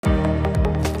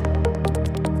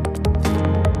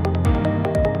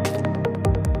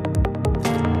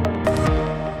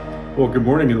Well, good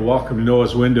morning and welcome to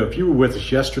Noah's Window. If you were with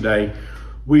us yesterday,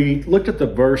 we looked at the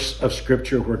verse of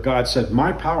scripture where God said,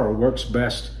 my power works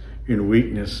best in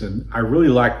weakness. And I really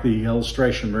like the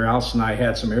illustration. Mary Alice and I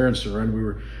had some errands to run. We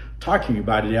were talking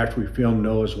about it after we filmed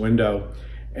Noah's Window.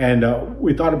 And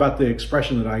we thought about the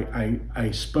expression that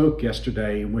I spoke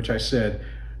yesterday, in which I said,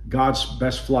 God's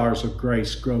best flowers of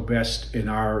grace grow best in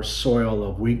our soil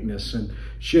of weakness. And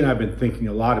she and I have been thinking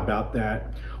a lot about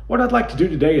that. What I'd like to do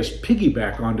today is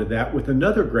piggyback onto that with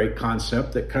another great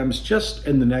concept that comes just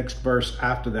in the next verse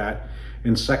after that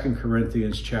in 2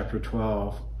 Corinthians chapter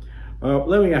 12.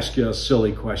 Let me ask you a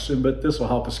silly question, but this will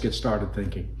help us get started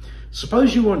thinking.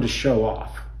 Suppose you wanted to show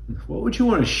off. What would you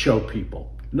want to show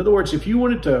people? In other words, if you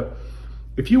wanted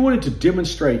to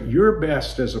demonstrate your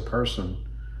best as a person,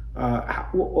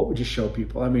 what would you show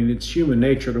people? I mean, it's human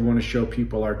nature to want to show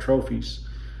people our trophies.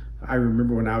 I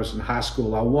remember when I was in high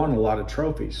school, I won a lot of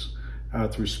trophies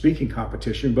through speaking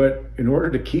competition, but in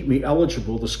order to keep me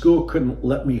eligible, the school couldn't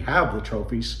let me have the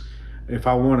trophies. If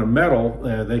I won a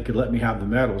medal, they could let me have the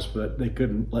medals, but they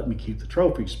couldn't let me keep the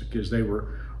trophies because they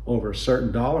were over a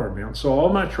certain dollar amount. So all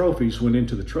my trophies went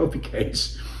into the trophy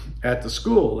case at the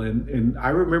school. And I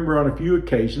remember on a few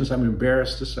occasions, I'm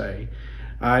embarrassed to say,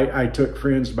 I took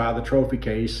friends by the trophy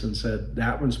case and said,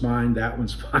 that one's mine, that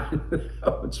one's mine,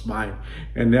 that one's mine.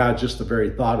 And now just the very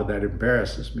thought of that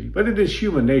embarrasses me. But it is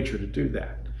human nature to do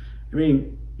that. I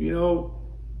mean, you know,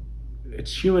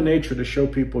 it's human nature to show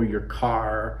people your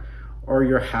car or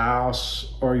your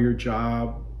house or your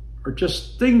job or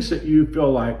just things that you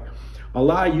feel like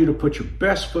allow you to put your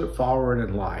best foot forward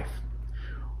in life.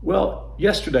 Well,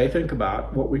 yesterday, think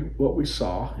about what we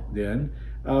saw then.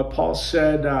 Paul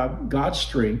said God's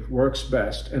strength works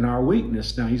best in our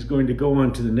weakness. Now he's going to go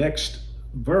on to the next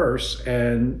verse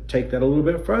and take that a little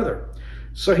bit further.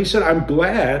 So he said, I'm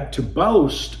glad to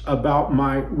boast about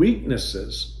my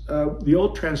weaknesses. The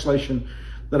old translation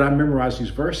that I memorized these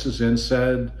verses in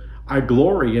said, I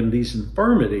glory in these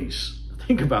infirmities.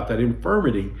 Think about that,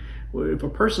 infirmity. If a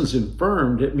person's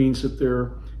infirmed, it means that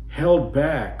they're held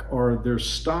back or they're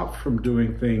stopped from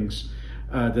doing things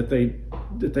that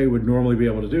they would normally be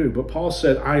able to do. But Paul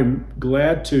said, I'm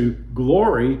glad to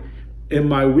glory in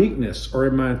my weakness or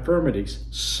in my infirmities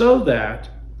so that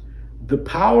the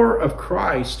power of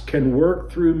Christ can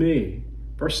work through me.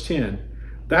 Verse 10,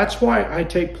 that's why I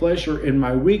take pleasure in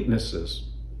my weaknesses.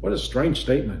 What a strange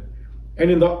statement. And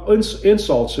in the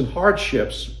insults and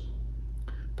hardships,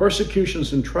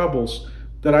 persecutions and troubles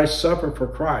that I suffer for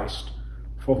Christ.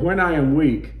 For when I am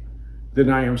weak, then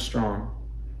I am strong.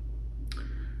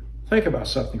 Think about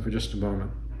something for just a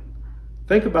moment.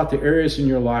 Think about the areas in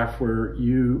your life where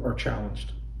you are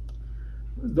challenged.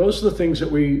 Those are the things that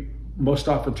we most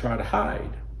often try to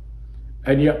hide.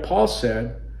 And yet Paul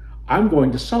said, I'm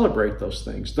going to celebrate those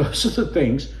things. Those are the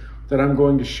things that I'm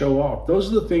going to show off.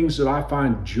 Those are the things that I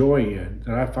find joy in,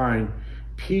 that I find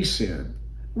peace in.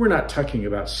 We're not talking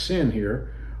about sin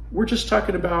here. We're just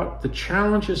talking about the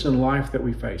challenges in life that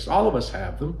we face. All of us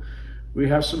have them. We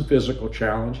have some physical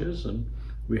challenges and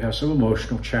we have some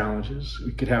emotional challenges.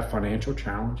 We could have financial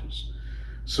challenges.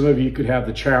 Some of you could have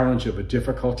the challenge of a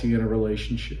difficulty in a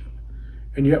relationship.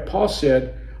 And yet Paul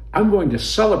said, I'm going to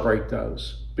celebrate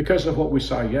those because of what we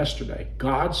saw yesterday.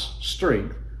 God's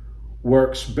strength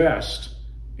works best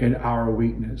in our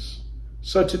weakness.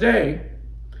 So today,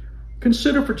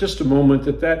 consider for just a moment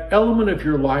that element of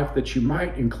your life that you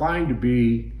might incline to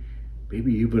be,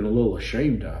 maybe you've been a little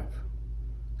ashamed of,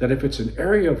 that if it's an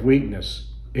area of weakness,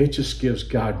 it just gives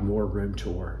God more room to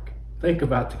work. Think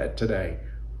about that today.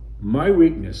 My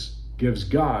weakness gives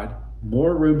God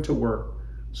more room to work.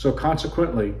 So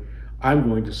consequently, I'm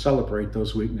going to celebrate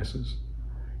those weaknesses.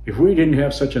 If we didn't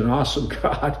have such an awesome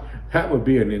God, that would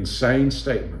be an insane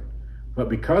statement. But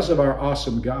because of our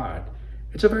awesome God,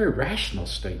 it's a very rational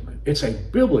statement. It's a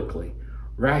biblically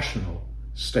rational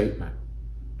statement.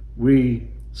 We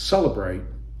celebrate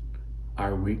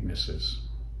our weaknesses.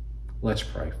 Let's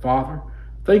pray. Father,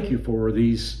 thank you for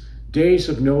these days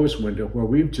of Noah's Window where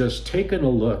we've just taken a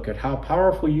look at how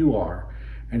powerful you are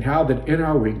and how that in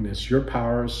our weakness, your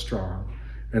power is strong.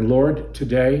 And Lord,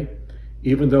 today,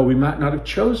 even though we might not have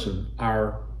chosen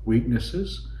our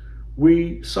weaknesses,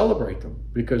 we celebrate them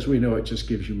because we know it just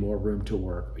gives you more room to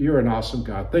work. You're an awesome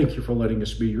God. Thank you for letting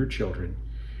us be your children.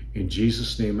 In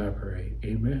Jesus' name I pray,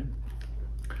 amen.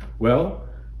 Well,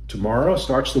 tomorrow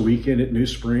starts the weekend at New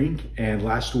Spring, and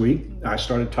last week I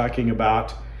started talking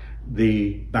about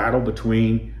the battle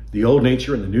between the old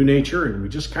nature and the new nature, and we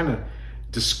just kind of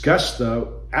discussed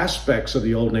the aspects of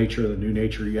the old nature and the new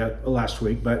nature yet last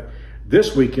week. But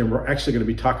This weekend, we're actually going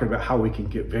to be talking about how we can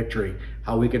get victory,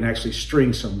 how we can actually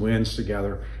string some wins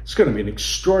together. It's going to be an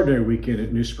extraordinary weekend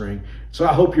at New Spring. So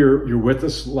I hope you're with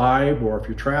us live, or if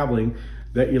you're traveling,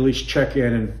 that you at least check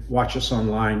in and watch us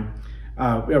online.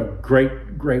 We have a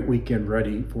great weekend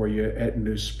ready for you at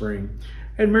New Spring.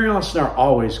 And Mary Alice and I are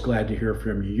always glad to hear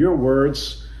from you. Your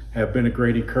words have been a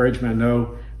great encouragement. I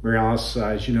know Mary Alice,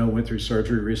 as you know, went through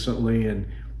surgery recently, and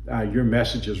your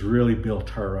message has really built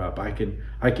her up. I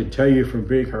can tell you from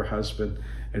being her husband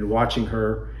and watching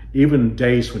her, even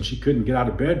days when she couldn't get out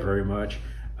of bed very much,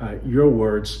 your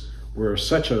words were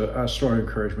such a strong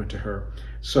encouragement to her.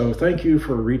 So thank you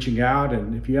for reaching out.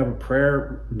 And if you have a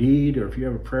prayer need, or if you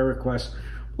have a prayer request,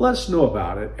 let us know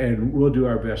about it, and we'll do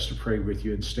our best to pray with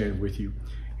you and stand with you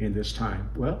in this time.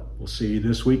 Well, we'll see you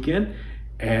this weekend.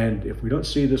 And if we don't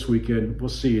see you this weekend, we'll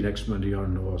see you next Monday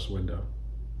on Noah's Window.